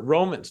Scripture,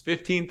 Romans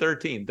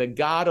 15:13, the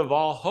God of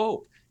all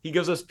hope. He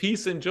gives us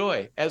peace and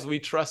joy as we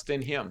trust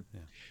in him. Yeah.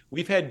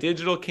 We've had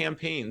digital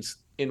campaigns.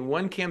 In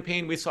one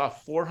campaign, we saw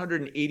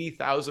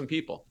 480,000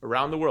 people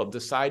around the world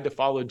decide to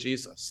follow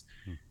Jesus.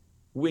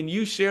 When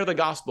you share the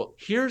gospel,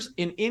 here's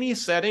in any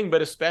setting,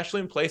 but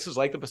especially in places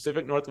like the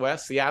Pacific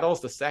Northwest, Seattle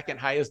is the second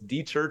highest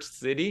de-churched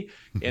city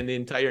in the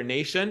entire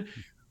nation.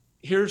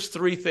 Here's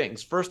 3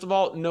 things. First of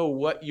all, know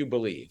what you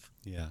believe.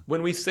 Yeah.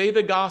 When we say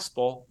the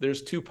gospel,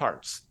 there's 2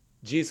 parts.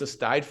 Jesus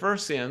died for our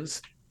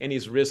sins, and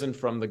he's risen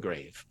from the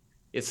grave.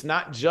 It's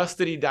not just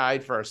that he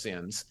died for our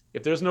sins.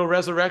 If there's no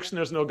resurrection,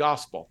 there's no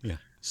gospel. Yeah.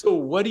 So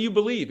what do you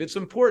believe? It's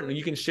important.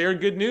 You can share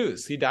good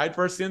news. He died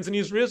for our sins and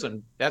he's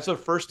risen. That's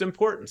of first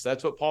importance.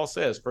 That's what Paul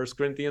says, 1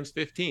 Corinthians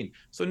 15.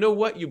 So know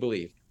what you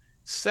believe.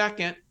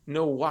 Second,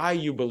 know why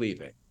you believe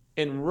it.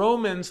 And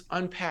Romans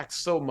unpacks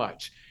so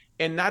much.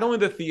 And not only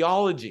the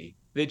theology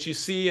that you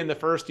see in the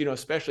first,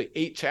 especially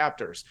 8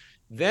 chapters,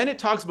 then it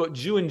talks about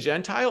Jew and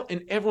Gentile,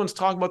 and everyone's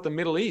talking about the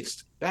Middle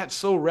East. That's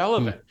so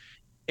relevant.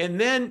 And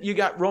then you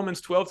got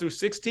Romans 12 through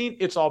 16.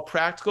 It's all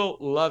practical,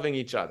 loving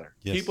each other.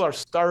 Yes. People are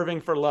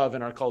starving for love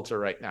in our culture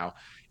right now.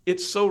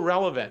 It's so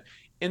relevant.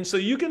 And so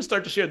you can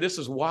start to share, this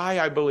is why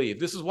I believe.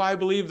 This is why I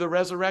believe the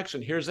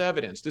resurrection. Here's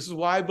evidence. This is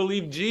why I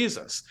believe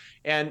Jesus.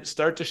 And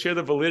start to share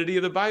the validity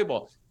of the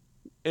Bible.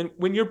 And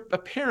when you're a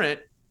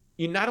parent,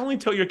 you not only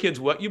tell your kids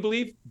what you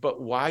believe,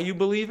 but why you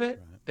believe it.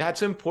 Right.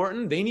 That's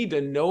important. They need to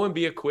know and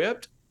be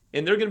equipped.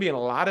 And they're going to be in a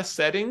lot of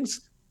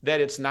settings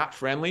that it's not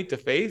friendly to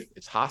faith.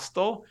 It's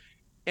hostile.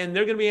 And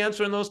they're going to be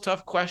answering those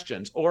tough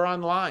questions or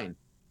online.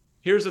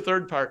 Here's the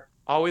third part.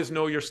 Always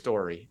know your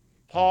story.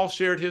 Paul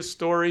shared his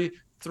story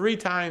 3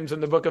 times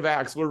in the book of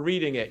Acts. We're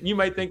reading it. And you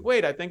might think,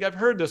 wait, I think I've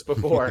heard this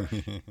before.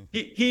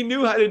 He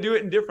knew how to do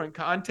it in different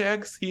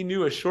contexts. He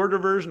knew a shorter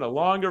version, a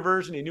longer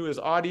version. He knew his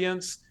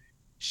audience.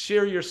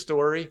 Share your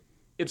story.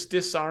 It's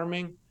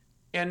disarming.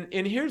 And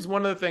here's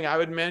one other thing I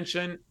would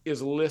mention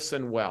is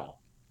listen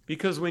well.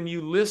 Because when you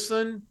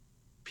listen,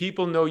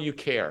 people know you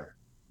care.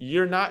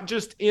 You're not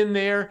just in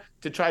there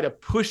to try to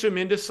push them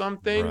into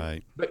something,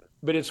 right.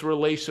 but it's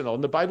relational.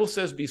 And the Bible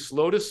says, be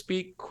slow to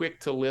speak, quick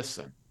to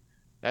listen.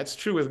 That's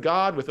true with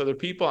God, with other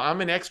people. I'm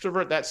an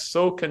extrovert. That's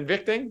so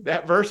convicting.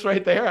 That verse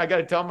right there, I got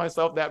to tell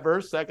myself that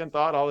verse, second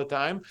thought all the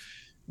time.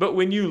 But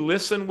when you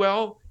listen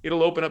well,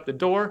 it'll open up the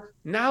door.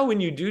 Now,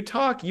 when you do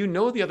talk, you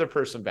know the other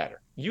person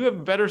better. You have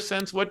a better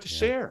sense what to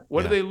share.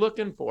 What are they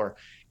looking for?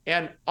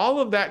 And all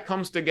of that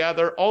comes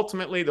together.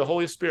 Ultimately, the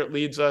Holy Spirit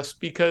leads us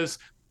because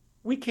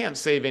we can't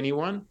save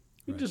anyone.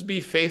 You just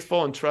be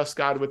faithful and trust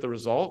God with the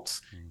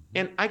results.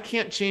 And I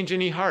can't change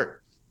any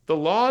heart. The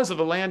laws of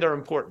a land are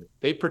important.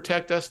 They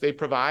protect us. They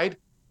provide.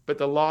 but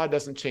the law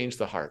doesn't change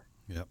the heart.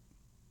 Yep.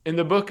 In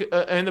the book,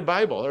 in the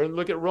Bible, or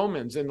look at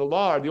Romans, in the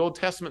law, the Old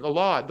Testament, the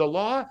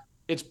law,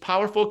 it's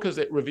powerful because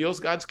it reveals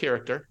God's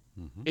character.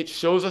 Mm-hmm. It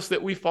shows us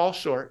that we fall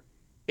short,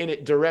 and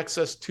it directs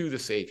us to the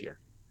Savior.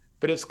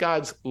 But it's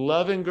God's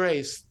love and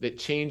grace that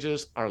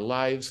changes our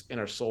lives and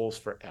our souls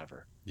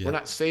forever. Yep. We're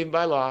not saved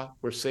by law.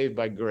 We're saved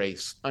by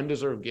grace,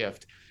 undeserved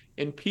gift.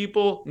 And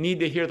people need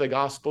to hear the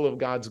gospel of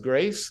God's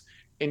grace.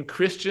 And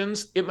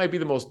Christians, it might be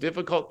the most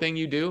difficult thing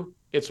you do.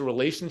 It's a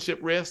relationship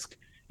risk.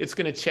 It's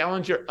going to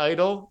challenge your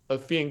idol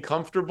of being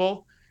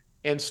comfortable.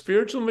 And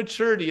spiritual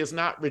maturity is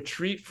not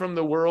retreat from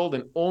the world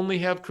and only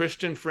have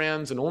Christian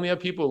friends and only have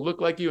people who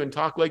look like you and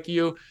talk like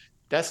you.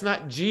 That's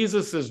not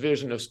Jesus's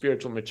vision of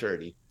spiritual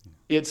maturity.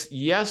 It's,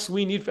 yes,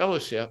 we need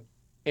fellowship.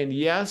 And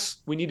yes,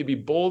 we need to be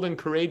bold and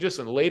courageous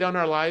and lay down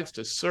our lives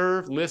to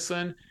serve,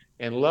 listen,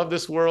 and love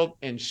this world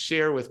and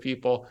share with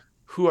people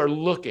who are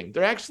looking.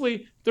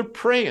 They're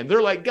praying.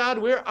 They're like, God,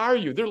 where are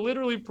you? They're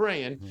literally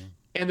praying. Mm-hmm.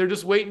 And they're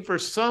just waiting for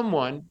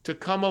someone to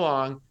come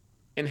along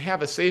and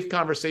have a safe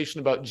conversation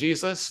about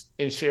Jesus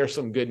and share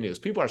some good news.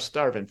 People are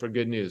starving for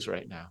good news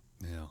right now.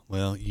 Yeah,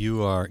 well,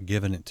 you are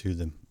giving it to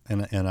them,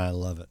 and I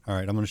love it. All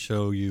right, I'm going to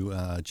show you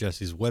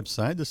Jesse's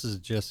website. This is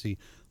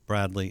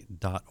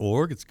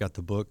jessebradley.org. It's got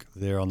the book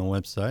there on the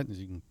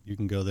website. You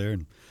can go there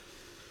and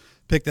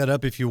pick that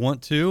up if you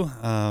want to.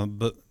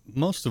 But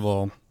most of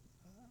all,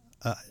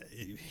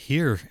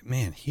 hear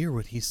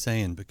what he's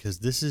saying, because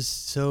this is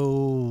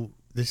so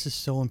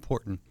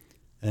important.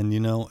 And,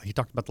 he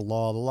talked about the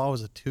law. The law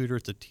is a tutor,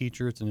 it's a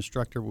teacher, it's an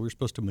instructor. We're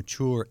supposed to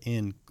mature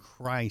in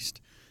Christ.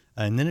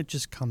 And then it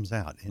just comes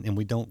out. And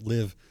we don't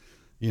live,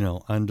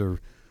 under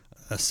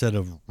a set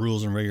of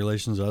rules and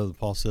regulations, other than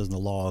Paul says in the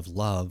law of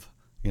love,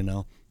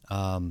 and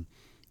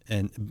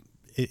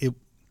it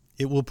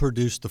will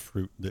produce the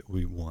fruit that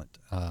we want.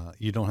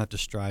 You don't have to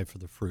strive for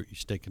the fruit. You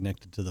stay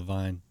connected to the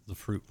vine. The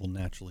fruit will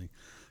naturally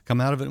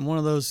come out of it. And one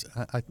of those,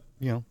 I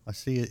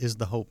see it is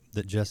the hope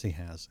that Jesse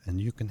has,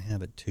 and you can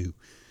have it too.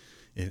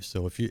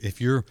 If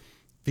you're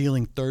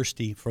feeling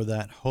thirsty for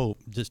that hope,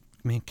 just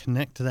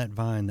connect to that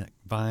vine. That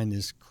vine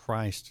is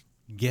Christ.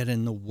 Get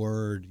in the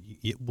Word.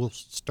 It will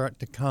start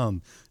to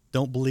come.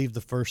 Don't believe the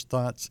first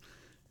thoughts.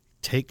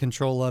 Take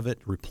control of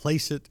it.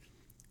 Replace it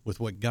with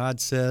what God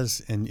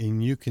says,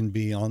 and you can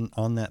be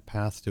on that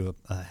path to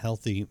a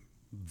healthy,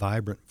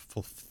 vibrant,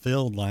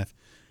 fulfilled life,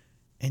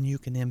 and you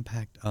can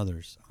impact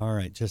others. All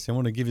right, Jesse, I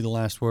want to give you the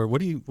last word.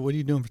 What are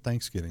you doing for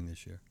Thanksgiving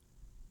this year?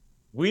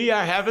 We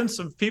are having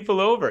some people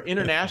over,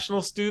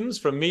 international students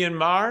from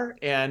Myanmar,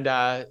 and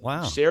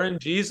wow. Sharing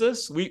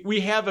Jesus. We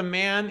have a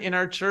man in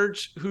our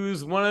church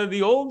who's one of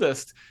the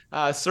oldest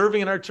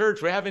serving in our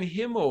church. We're having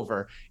him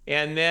over.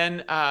 And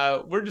then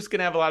we're just going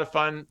to have a lot of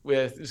fun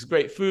with this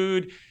great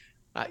food.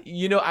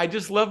 I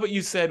just love what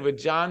you said with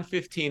John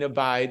 15,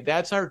 abide.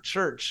 That's our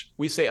church.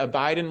 We say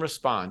abide and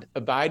respond.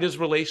 Abide is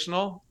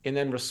relational, and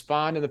then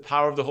respond in the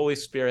power of the Holy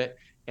Spirit.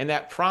 And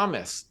that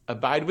promise,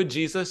 abide with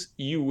Jesus,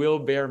 you will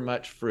bear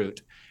much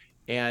fruit.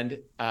 And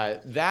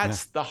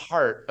that's the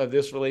heart of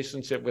this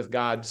relationship with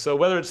God. So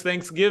whether it's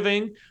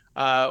Thanksgiving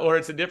or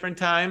it's a different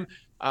time,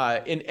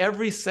 in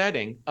every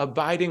setting,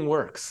 abiding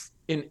works.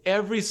 In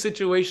every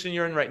situation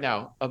you're in right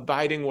now,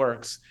 abiding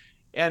works.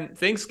 And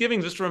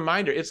Thanksgiving, just a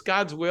reminder, it's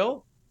God's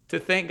will to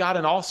thank God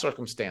in all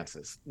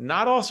circumstances.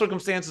 Not all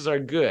circumstances are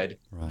good,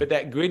 right. But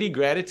that gritty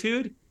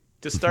gratitude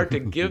to start to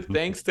give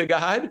thanks to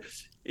God,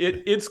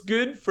 it's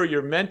good for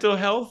your mental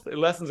health,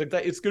 lessons like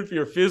that. It's good for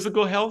your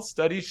physical health,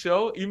 studies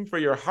show, even for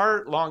your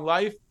heart, long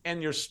life,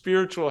 and your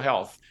spiritual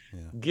health. Yeah.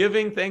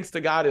 Giving thanks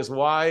to God is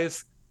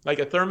wise. Like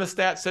a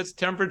thermostat sets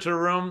temperature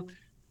room.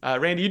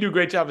 Randy, you do a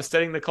great job of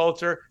studying the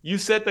culture. You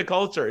set the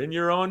culture in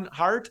your own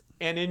heart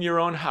and in your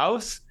own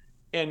house.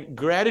 And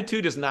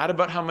gratitude is not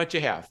about how much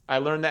you have. I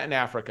learned that in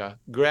Africa.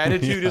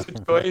 Gratitude is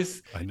a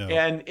choice. I know.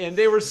 And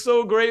they were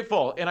so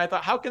grateful. And I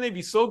thought, how can they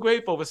be so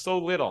grateful with so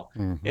little?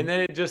 Mm-hmm. And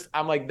then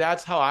I'm like,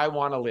 that's how I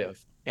want to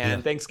live.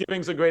 And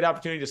Thanksgiving's a great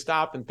opportunity to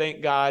stop and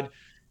thank God.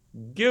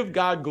 Give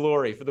God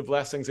glory for the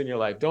blessings in your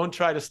life. Don't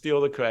try to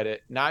steal the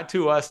credit. Not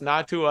to us,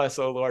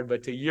 oh Lord,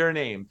 but to your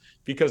name.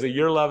 Because of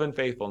your love and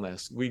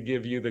faithfulness, we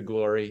give you the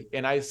glory.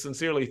 And I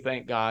sincerely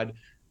thank God.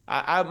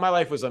 My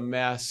life was a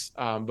mess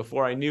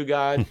before I knew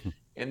God.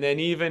 And then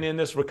even in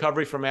this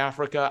recovery from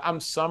Africa, I'm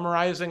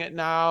summarizing it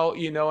now,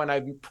 and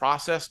I've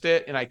processed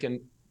it and I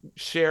can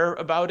share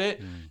about it.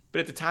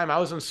 But at the time I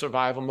was in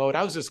survival mode.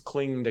 I was just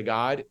clinging to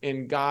God,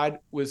 and God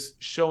was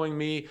showing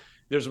me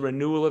there's a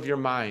renewal of your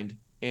mind.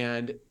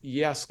 And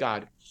yes,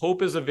 God,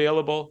 hope is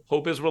available.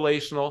 Hope is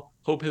relational.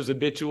 Hope is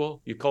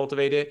habitual. You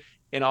cultivate it.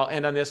 And I'll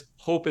end on this.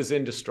 Hope is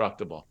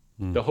indestructible.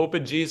 The hope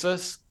of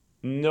Jesus,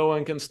 no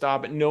one can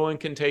stop it. No one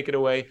can take it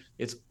away.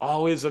 It's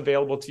always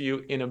available to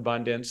you in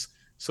abundance.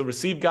 So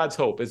receive God's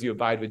hope as you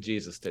abide with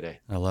Jesus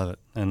today. I love it.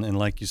 And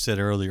like you said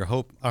earlier,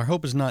 our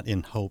hope is not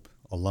in hope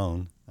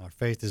alone. Our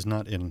faith is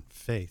not in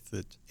faith.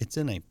 It's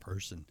in a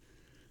person.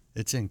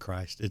 It's in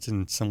Christ. It's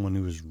in someone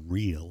who is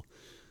real.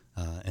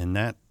 And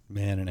that,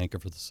 man, an anchor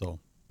for the soul.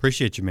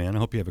 Appreciate you, man. I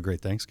hope you have a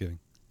great Thanksgiving.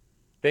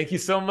 Thank you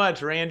so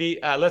much, Randy.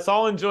 Let's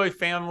all enjoy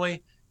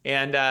family,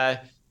 and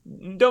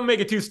don't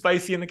make it too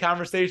spicy in the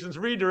conversations.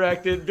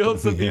 Redirect it, build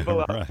some people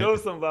up, show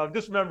some love.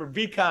 Just remember,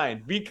 be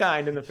kind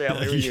in the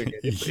family reunion.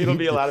 It'll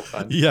be a lot of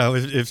fun. Yeah,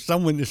 if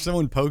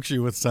someone pokes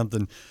you with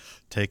something,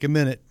 take a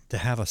minute to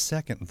have a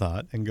second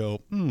thought and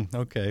go,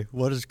 okay,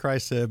 what does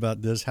Christ say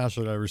about this? How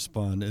should I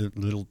respond? It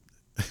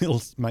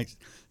might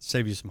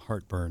save you some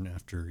heartburn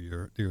after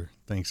your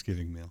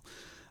Thanksgiving meal.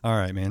 All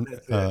right, man.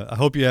 I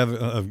hope you have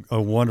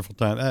a wonderful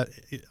time.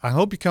 I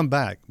hope you come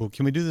back. Well,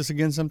 can we do this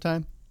again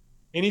sometime?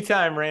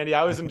 Anytime, Randy. I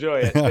always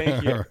enjoy it.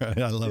 Thank you. All right,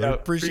 I love it.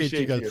 Appreciate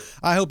you guys.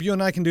 I hope you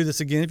and I can do this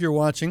again. If you're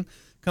watching,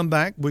 come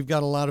back. We've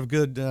got a lot of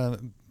good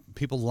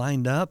people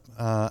lined up.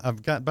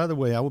 By the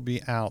way, I will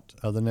be out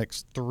the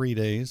next 3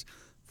 days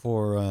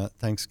for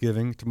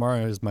Thanksgiving.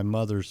 Tomorrow is my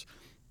mother's,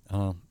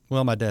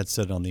 my dad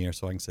said it on the air,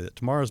 so I can say that.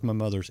 Tomorrow is my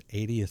mother's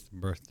 80th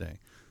birthday.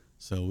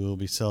 So we'll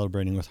be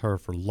celebrating with her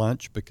for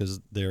lunch because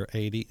they're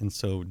 80, and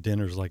so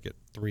dinner's like at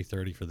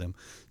 3:30 for them.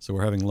 So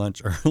we're having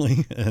lunch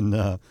early, and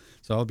so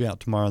I'll be out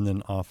tomorrow and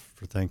then off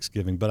for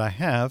Thanksgiving. But I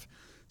have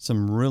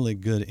some really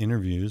good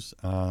interviews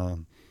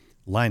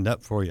lined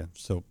up for you.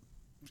 So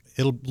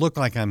it'll look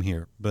like I'm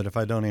here, but if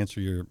I don't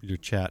answer your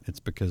chat, it's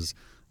because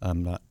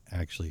I'm not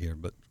actually here.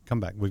 But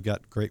come back. We've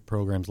got great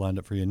programs lined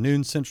up for you.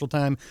 Noon Central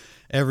Time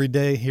every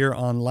day here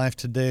on Life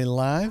Today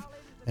Live.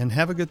 And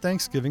have a good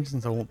Thanksgiving,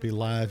 since I won't be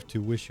live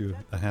to wish you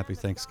a happy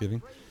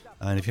Thanksgiving.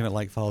 And if you haven't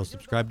liked, follow,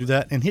 subscribe, do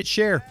that. And hit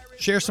share.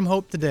 Share some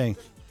hope today.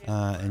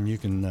 And you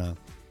can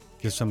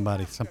give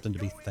somebody something to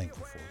be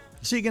thankful for.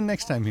 See you again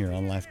next time here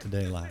on Life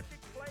Today Live.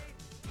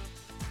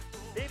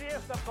 It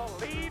is the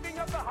believing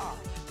of the heart.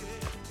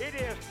 It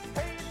is